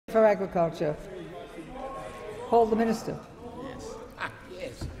For Agriculture. Call the Minister.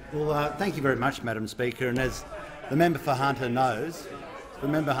 Yes. Well, thank you very much, Madam Speaker. And as the member for Hunter knows,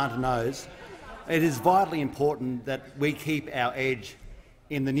 it is vitally important that we keep our edge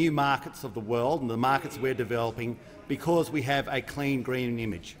in the new markets of the world and the markets we're developing, because we have a clean green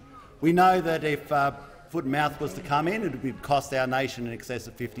image. We know that if foot and mouth was to come in, it would cost our nation in excess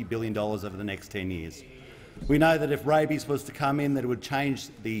of $50 billion over the next 10 years. We know that if rabies was to come in, that it would change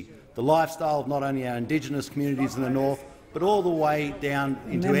the lifestyle of not only our Indigenous communities in the north, but all the way down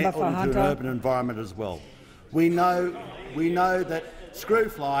into an urban environment as well. We know that screw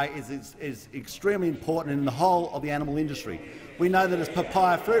fly is extremely important in the whole of the animal industry. We know that as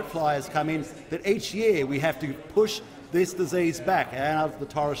papaya fruit fly has come in, that each year we have to push this disease back out of the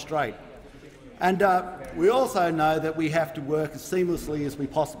Torres Strait. And we also know that we have to work as seamlessly as we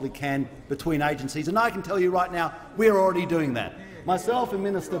possibly can between agencies, and I can tell you right now we're already doing that. Myself and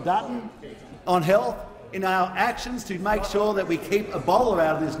Minister Dutton on health, in our actions to make sure that we keep Ebola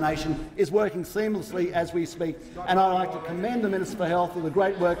out of this nation, is working seamlessly as we speak, and I'd like to commend the Minister for Health for the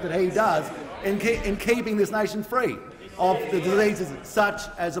great work that he does in keeping this nation free of the diseases such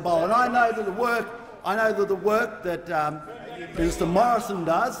as Ebola. And I know that the work that Minister Morrison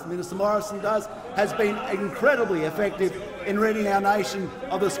does has been incredibly effective in ridding our nation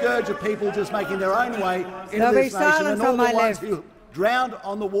of the scourge of people just making their own way into this nation, and all the ones who drowned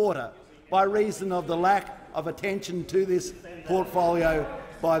on the water by reason of the lack of attention to this portfolio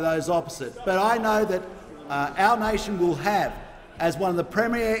by those opposite. But I know that our nation will have, as one of the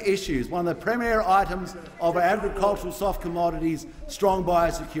premier issues, one of the premier items of our agricultural soft commodities, strong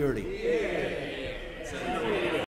biosecurity.